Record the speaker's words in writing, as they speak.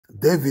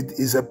David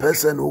is a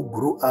person who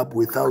grew up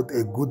without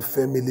a good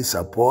family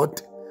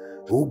support,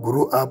 who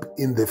grew up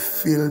in the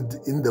field,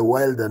 in the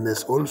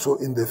wilderness, also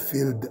in the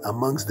field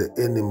amongst the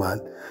animal.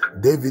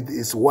 David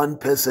is one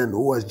person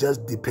who was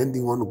just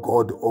depending on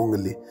God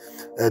only.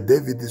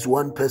 David is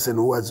one person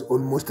who was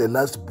almost a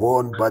last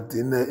born, but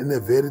in a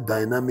very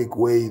dynamic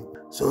way.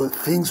 So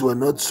things were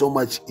not so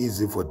much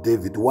easy for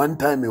David. One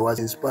time he was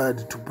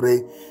inspired to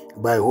pray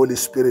by Holy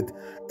Spirit,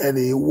 and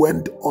he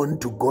went on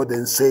to God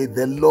and said,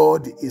 "The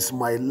Lord is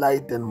my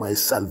light and my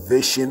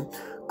salvation.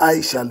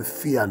 I shall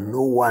fear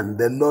no one.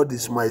 The Lord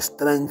is my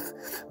strength,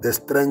 the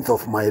strength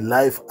of my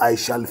life. I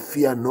shall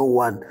fear no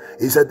one."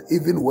 He said,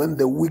 even when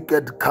the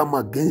wicked come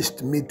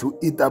against me to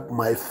eat up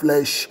my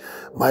flesh,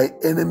 my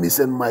enemies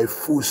and my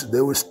foes,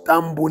 they will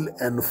stumble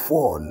and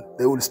fall.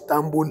 They will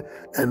stumble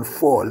and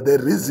fall. The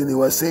reason he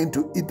was saying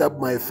to eat up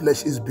my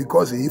flesh is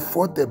because he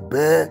fought a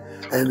bear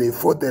and he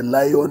fought a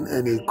lion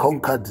and he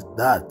conquered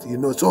that.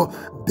 So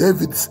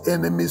David's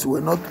enemies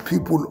were not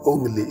people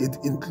only. It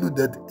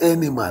included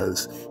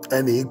animals,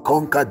 and he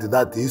conquered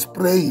that. He's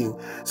praying.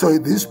 So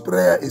this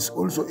prayer is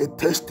also a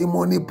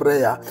testimony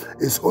prayer.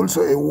 It's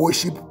also a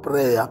worship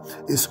prayer.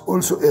 It's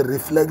also a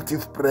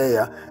reflective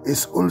prayer.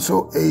 It's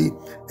also a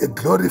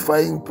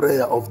glorifying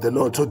prayer of the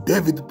Lord. So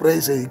David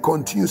prays and he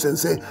continues and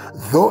says,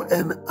 though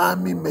an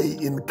army may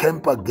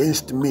encamp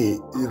against me.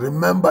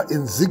 Remember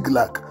in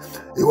Ziklag,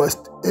 he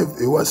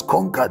was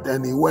conquered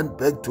and he went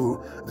back to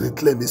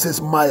reclaim. He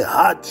says, my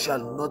heart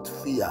shall not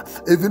fear.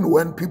 Even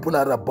when people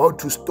are about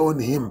to stone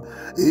him,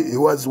 he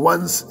was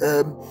once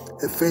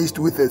faced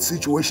with a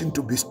situation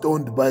to be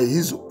stoned by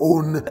his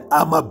own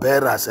armor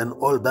bearers and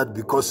all that,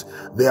 because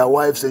their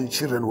wives and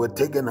children were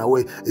taken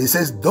away. He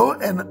says, though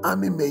an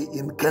army may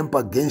encamp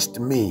against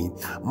me,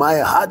 my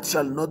heart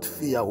shall not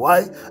fear.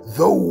 Why?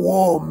 Though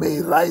war may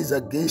rise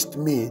against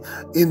me,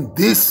 in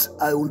this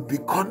I will be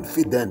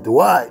confident.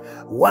 Why?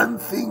 One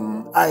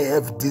thing I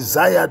have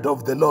desired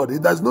of the Lord.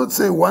 It does not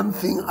say one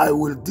thing I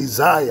will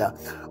desire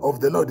of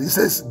the Lord. He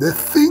says the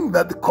thing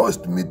that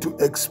caused me to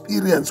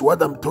experience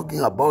what I'm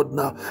talking about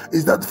now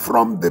is that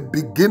from the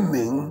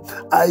beginning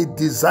I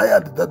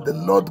desired that the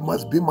Lord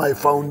must be my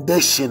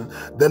foundation,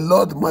 the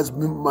Lord must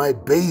be my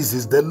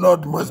basis, the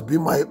Lord must be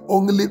my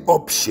only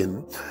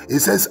option. He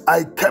says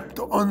I kept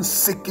on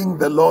seeking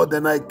the Lord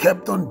and I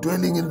kept on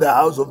dwelling in the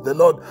house of the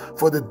Lord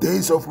for the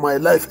days of my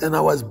life, and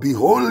I was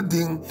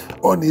beholding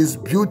on his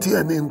beauty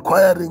and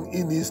inquiring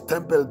in his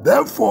temple.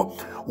 Therefore,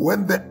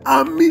 when the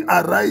army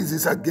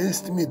arises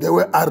against me, they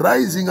were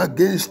arising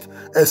against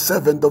a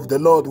servant of the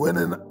Lord. When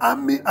an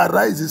army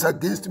arises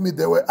against me,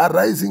 they were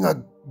arising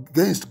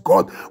against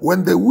God.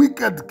 When the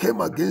wicked came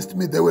against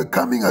me, they were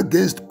coming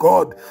against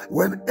God.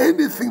 When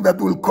anything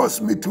that will cause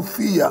me to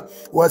fear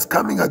was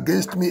coming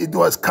against me, it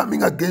was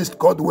coming against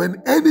God.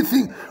 When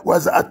anything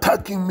was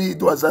attacking me,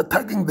 it was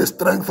attacking the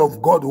strength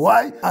of God.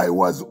 Why? I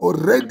was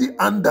already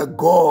under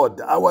God.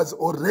 I was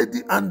already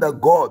under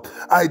God.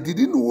 I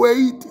didn't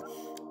wait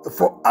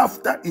for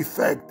after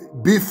effect.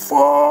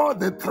 Before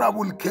the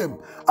trouble came,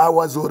 I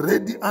was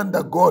already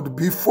under God.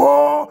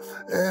 Before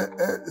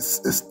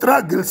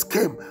struggles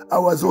came, I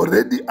was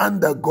already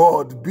under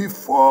God.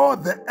 Before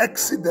the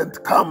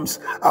accident comes,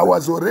 I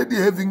was already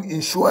having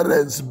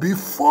insurance.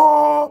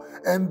 Before,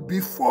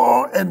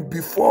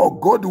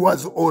 God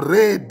was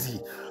already.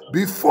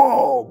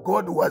 Before,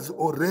 God was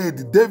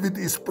already. David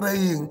is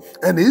praying,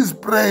 and his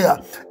prayer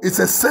is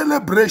a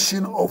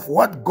celebration of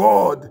what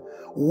God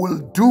will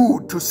do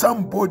to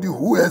somebody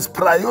who has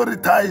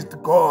prioritized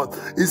God.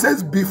 He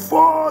says,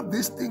 before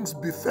these things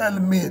befell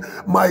me,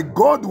 my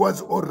God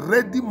was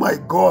already my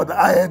God.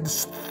 I had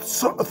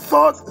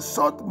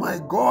sought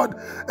my God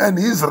and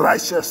his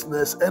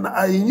righteousness, and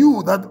I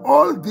knew that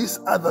all these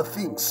other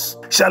things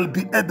shall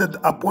be added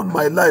upon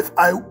my life.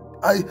 I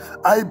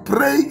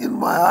pray in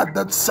my heart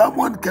that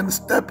someone can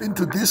step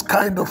into this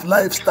kind of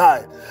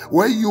lifestyle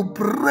where you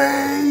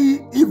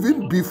pray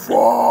even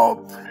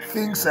before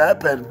things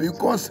happen,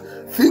 because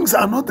things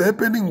are not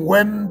happening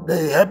when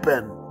they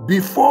happen.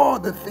 Before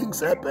the things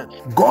happen,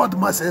 God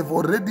must have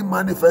already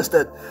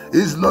manifested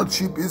his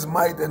lordship, his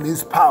might, and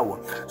his power.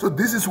 So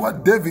this is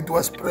what David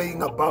was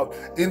praying about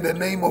in the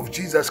name of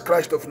Jesus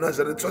Christ of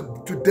Nazareth.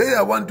 So today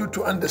I want you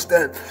to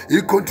understand.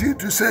 He continued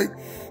to say,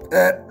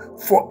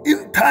 for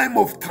in time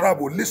of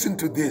trouble, listen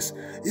to this,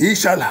 he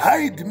shall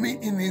hide me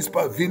in his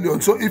pavilion.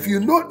 So if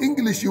you know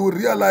English, you will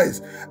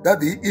realize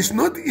that he is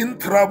not in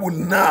trouble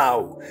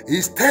now.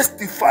 He's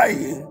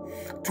testifying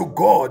to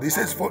God. He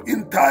says, for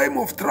in time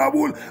of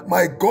trouble,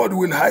 my God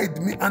will hide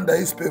me under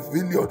his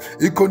pavilion.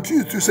 He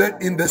continues to say,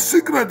 in the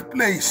secret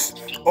place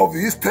of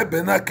his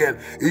tabernacle,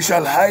 he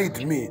shall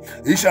hide me.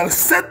 He shall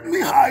set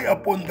me high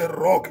upon the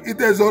rock. It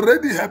has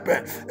already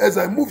happened as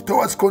I move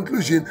towards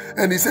conclusion.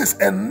 And he says,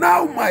 and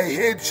now my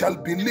head shall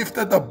be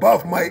lifted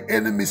above my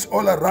enemies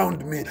all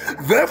around me.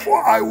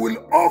 Therefore I will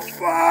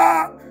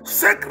offer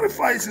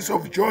sacrifices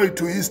of joy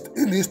to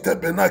in his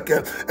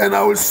tabernacle, and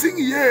I will sing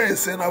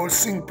yes, and I will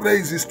sing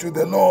praises to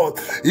the Lord.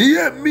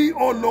 Hear me,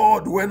 O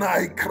Lord, when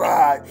I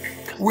cry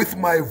with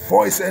my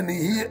voice, and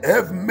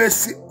have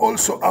mercy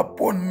also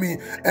upon me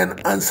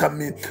and answer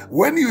me.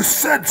 When you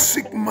said,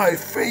 seek my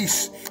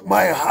face,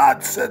 my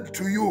heart said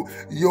to you,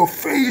 your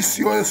face,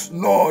 yours,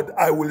 Lord,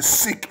 I will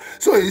seek.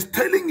 So he's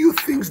telling you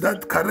things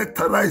that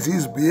characterize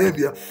his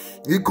behavior.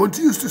 He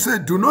continues to say,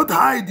 do not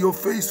hide your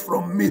face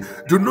from me.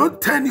 Do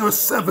not turn your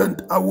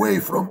servant away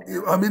from,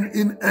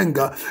 in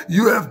anger.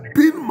 You have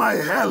been my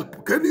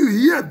help. Can you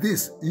hear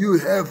this? You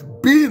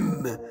have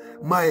been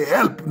my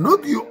help.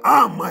 Not you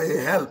are my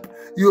help.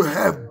 You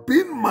have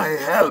been my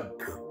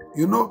help.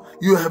 You know,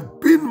 you have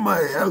been my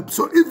help.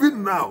 So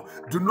even now,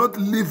 do not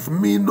leave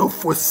me nor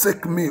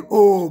forsake me,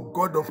 O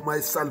God of my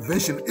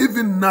salvation.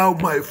 Even now,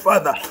 my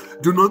Father,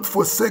 do not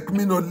forsake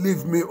me nor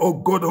leave me, O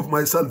God of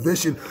my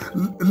salvation.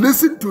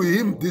 Listen to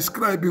him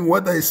describing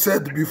what I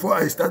said before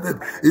I started.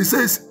 He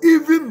says,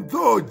 even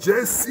though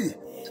Jesse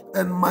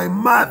and my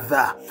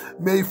mother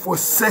may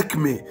forsake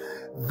me,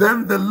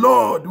 then the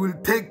Lord will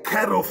take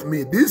care of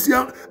me.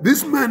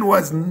 This man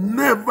was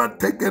never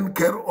taken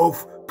care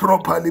of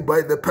properly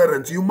by the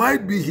parents. You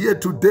might be here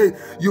today,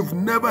 you've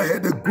never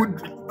had a good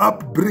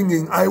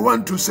upbringing. I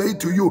want to say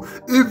to you,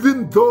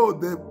 even though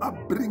the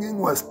upbringing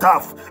was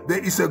tough,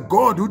 there is a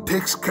God who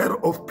takes care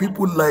of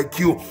people like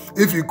you.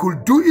 If he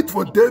could do it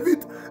for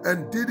David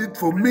and did it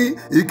for me,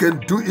 he can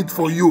do it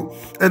for you.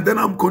 And then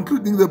I'm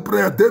concluding the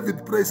prayer.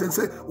 David prays and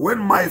says, when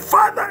my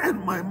father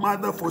and my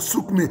mother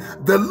forsook me,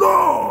 the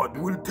Lord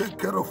will take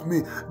care of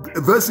me.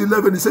 Verse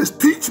 11, he says,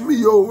 teach me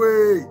your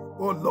way,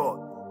 O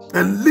Lord,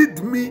 and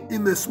lead me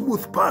in a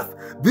smooth path.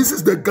 This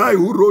is the guy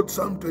who wrote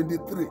Psalm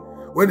 23.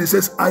 When he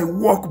says, I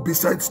walk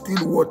beside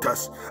still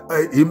waters,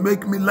 he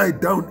make me lie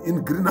down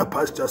in greener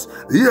pastures.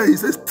 Here he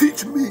says,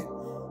 teach me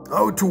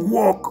how to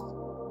walk,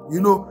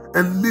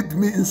 and lead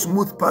me in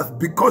smooth path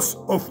because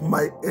of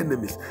my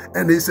enemies.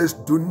 And he says,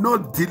 do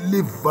not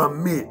deliver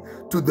me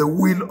to the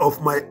will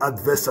of my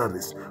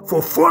adversaries.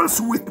 For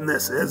false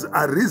witness has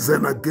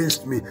arisen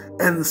against me,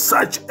 and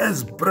such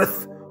as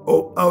breath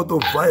out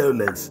of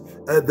violence.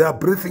 They are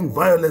breathing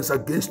violence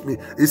against me.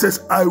 He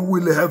says, I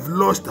will have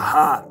lost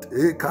heart.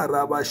 He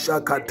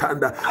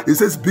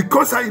says,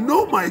 because I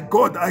know my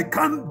God, I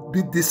can't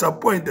be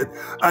disappointed.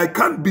 I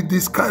can't be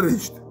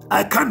discouraged.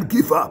 I can't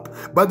give up.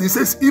 But he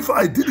says, if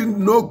I didn't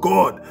know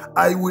God,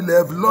 I will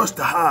have lost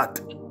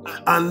heart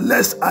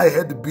unless I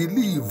had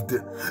believed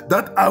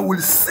that I will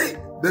see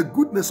the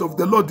goodness of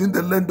the Lord in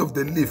the land of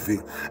the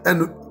living.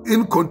 And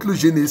in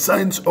conclusion, he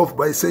signs off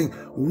by saying,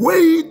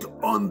 wait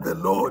on the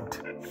Lord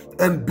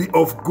and be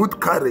of good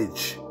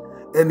courage,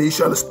 and he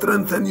shall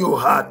strengthen your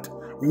heart.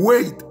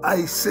 Wait,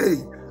 I say,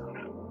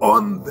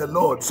 on the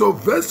Lord. So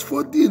verse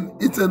 14,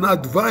 it's an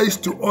advice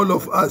to all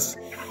of us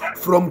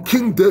from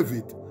King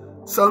David.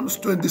 Psalms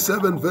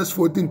 27 verse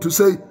 14 to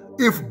say,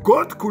 if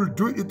God could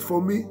do it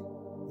for me,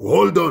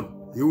 hold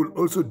on, he will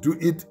also do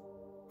it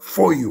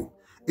for you.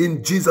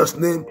 In Jesus'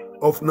 name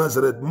of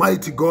Nazareth,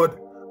 mighty God,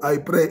 I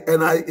pray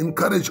and I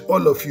encourage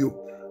all of you,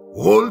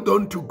 hold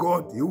on to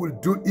God. He will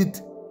do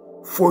it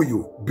for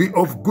you. Be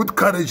of good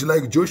courage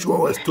like Joshua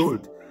was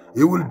told.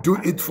 He will do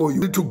it for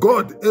you. To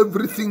God,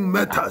 everything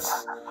matters.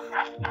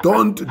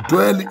 Don't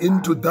dwell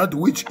into that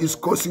which is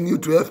causing you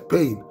to have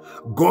pain.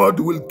 God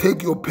will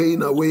take your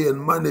pain away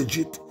and manage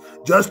it.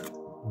 Just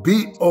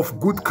be of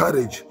good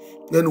courage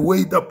and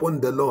wait upon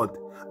the Lord.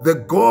 The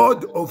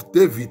God of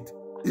David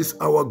is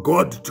our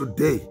God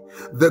today.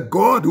 The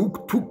God who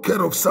took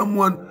care of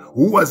someone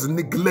who was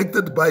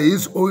neglected by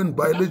his own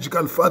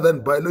biological father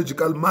and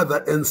biological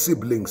mother and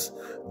siblings.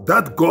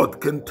 That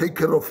God can take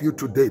care of you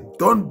today.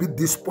 Don't be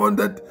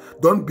despondent.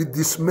 Don't be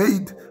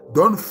dismayed.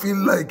 Don't feel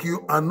like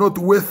you are not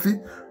worthy.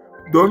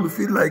 Don't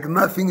feel like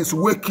nothing is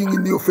working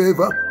in your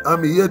favor.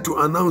 I'm here to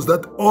announce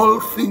that all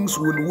things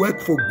will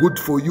work for good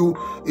for you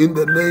in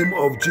the name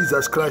of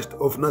Jesus Christ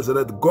of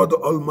Nazareth. God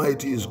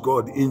Almighty is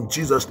God. In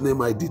Jesus'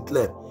 name I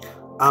declare.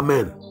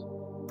 Amen.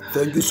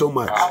 Thank you so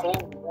much.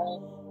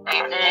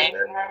 Amen.